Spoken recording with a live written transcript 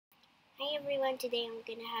Hi everyone, today I'm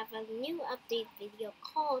gonna have a new update video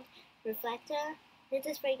called Relfeckta,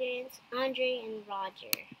 Princess Fragrance, Andre, and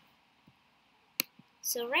Roger.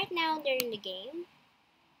 So right now they're in the game.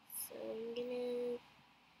 So I'm gonna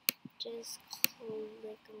just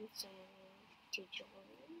click on someone to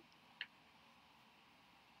join.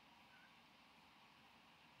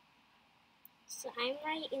 So I'm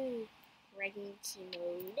right in pregnancy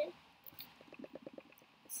mode.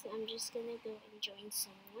 So I'm just gonna go and join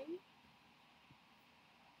someone.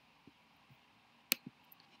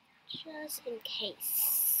 Just in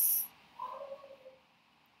case.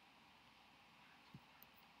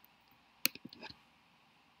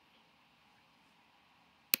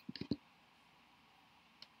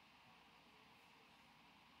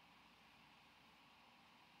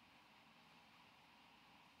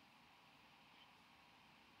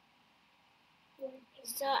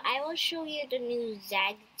 So I will show you the new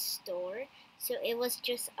Zag store. So it was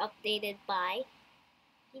just updated by,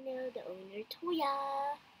 the owner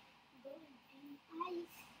Toya.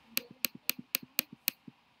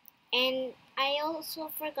 And I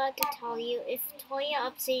also forgot to tell you, if Toya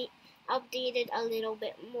updated a little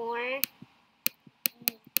bit more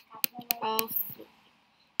of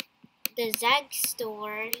the Zag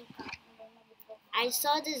store. I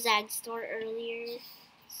saw the Zag store earlier,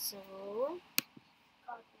 so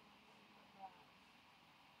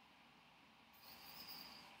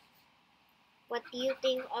what do you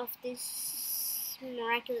think of this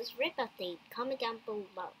miraculous rip update? Comment down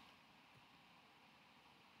below.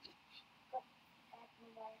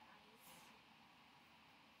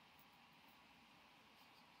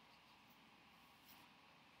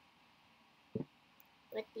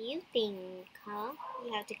 What do you think, huh?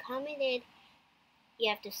 You have to comment it. You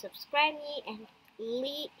have to subscribe me and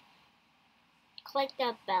click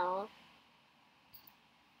that bell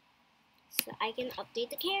so I can update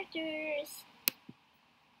the characters.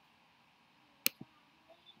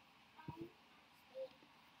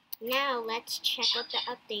 Now let's check out the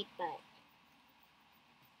update button.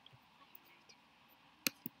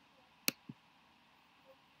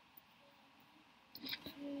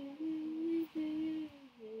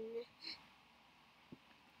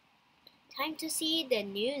 Time to see the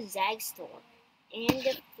new Zag store and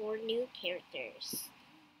the 4 new characters.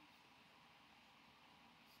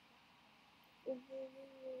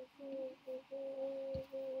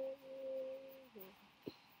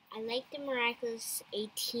 I like the miraculous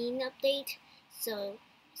 18 update, so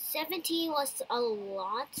 17 was a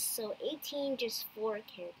lot, so 18 just 4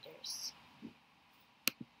 characters.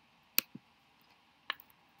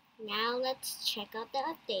 Now let's check out the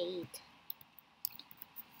update.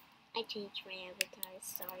 I changed my avatar,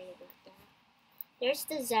 sorry about that. There's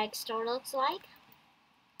the Zag store looks like.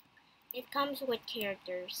 It comes with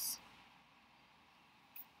characters.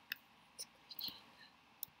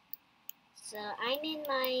 So I'm in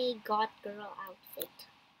my goth girl outfit.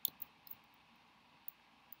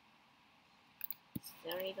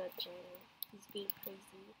 Sorry about Jonah. He's being crazy.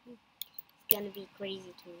 He's gonna be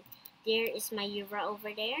crazy too. There is my Yura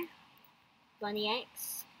over there. Bunny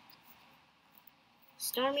X.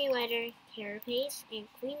 Stormy Weather, Carapace, and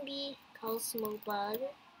Queen Bee, Cosmo Bug.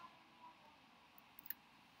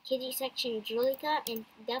 Kitty section, Julika, and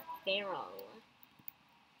the Pharaoh.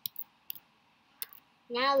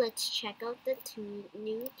 Now let's check out the 2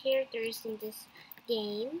 new characters in this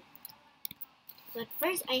game. But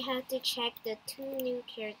first I have to check the 2 new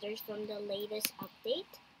characters from the latest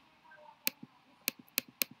update.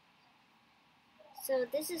 So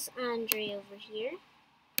this is Andre over here.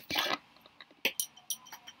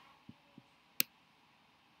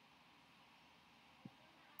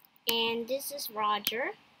 And this is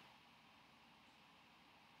Roger.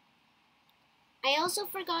 I also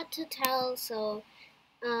forgot to tell, so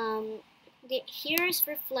here's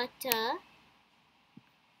Relfeckta.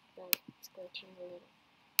 Let's go to a little.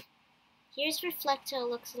 Here's Relfeckta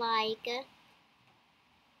looks like,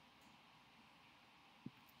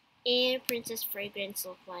 and Princess Fragrance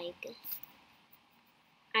look like.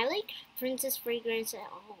 I like Princess Fragrance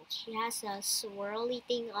at all. She has a swirly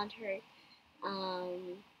thing on her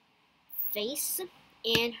face,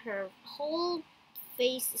 and her whole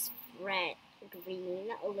face is red, green,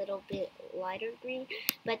 a little bit lighter green.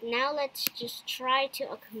 But now let's just try to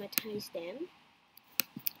acclimatize them.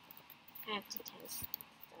 I have to test.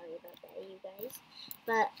 Sorry about that, you guys.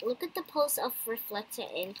 But look at the pose of Relfeckta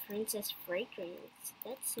and Princess Fragrance.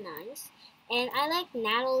 That's nice. And I like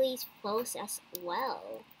Natalie's pose as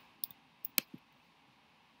well.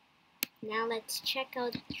 Now let's check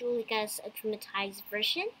out Julika's acclimatized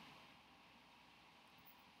version.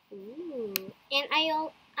 Ooh. And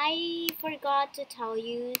I forgot to tell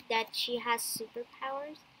you that she has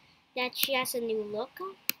superpowers, that she has a new look.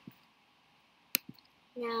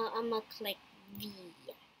 Now I'm gonna click V.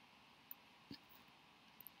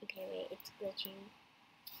 Okay, wait, it's glitching.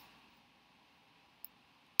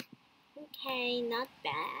 Okay, not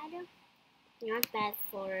bad. Not bad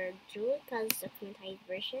for Julika's acclimatized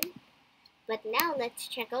version. But now let's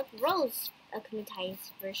check out Rose's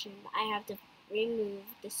acclimatized version. I have to remove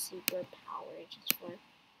the superpower just for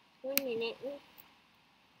 1 minute.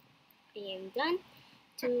 I am done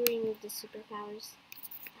to remove the superpowers.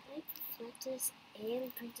 I like Reflecta's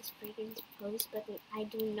and Princess Fragrance pose, but I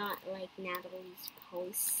do not like Natalie's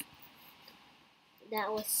pose.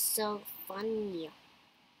 That was so funny.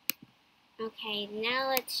 Okay, now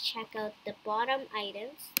let's check out the bottom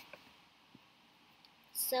items.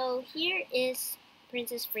 So here is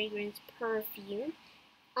Princess Fragrance perfume,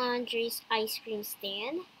 Andre's ice cream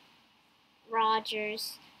stand,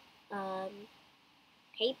 Roger's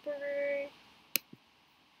paper.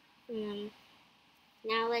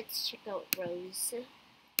 Now let's check out Rose,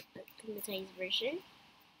 acclimatized version.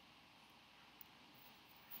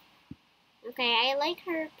 Okay, I like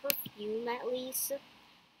her perfume at least.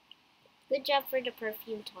 Good job for the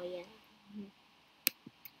perfume, Toya.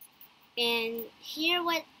 And here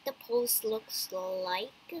what the pose looks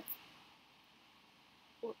like.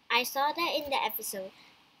 I saw that in the episode.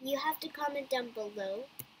 You have to comment down below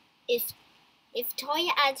if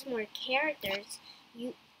Toya adds more characters,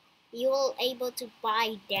 you will able to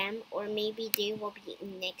buy them, or maybe they will be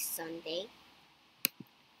next Sunday.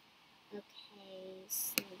 Okay,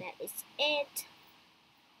 so that is it.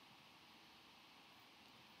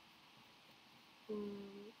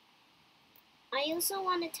 I also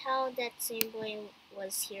want to tell that Samboy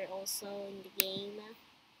was here also in the game.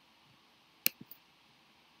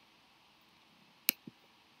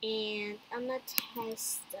 And I'm gonna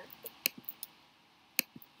test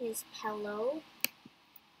his pillow.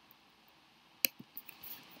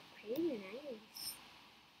 Pretty nice.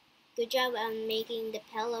 Good job on making the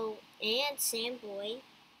pillow and Samboy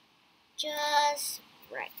just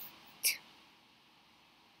right.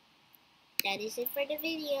 That is it for the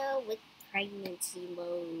video with pregnancy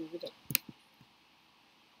mode.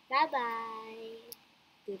 Bye bye.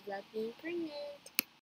 Good luck being pregnant.